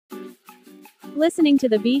Listening to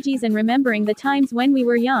the Bee Gees and remembering the times when we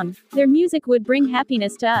were young, their music would bring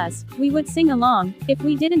happiness to us. We would sing along. If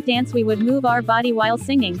we didn't dance, we would move our body while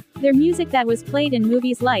singing. Their music that was played in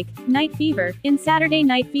movies like Night Fever in Saturday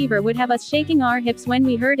Night Fever would have us shaking our hips when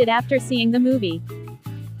we heard it after seeing the movie.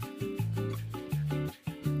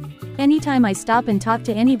 Anytime I stop and talk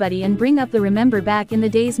to anybody and bring up the remember back in the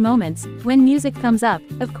days moments, when music comes up,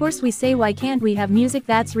 of course we say why can't we have music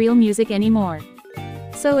that's real music anymore?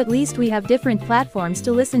 So at least we have different platforms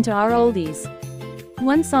to listen to our oldies.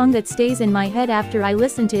 One song that stays in my head after I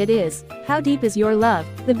listen to it is, How Deep Is Your Love?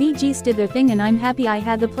 The Bee Gees did their thing and I'm happy I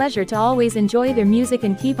had the pleasure to always enjoy their music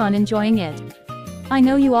and keep on enjoying it. I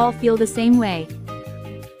know you all feel the same way.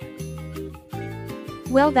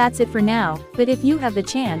 Well, that's it for now, but if you have the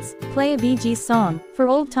chance, play a Bee Gees song, for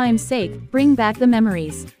old time's sake, bring back the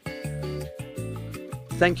memories.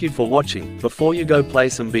 Thank you for watching. Before you go play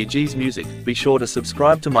some Bee Gees music, be sure to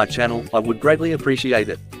subscribe to my channel, I would greatly appreciate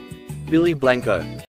it. Billy Blanco.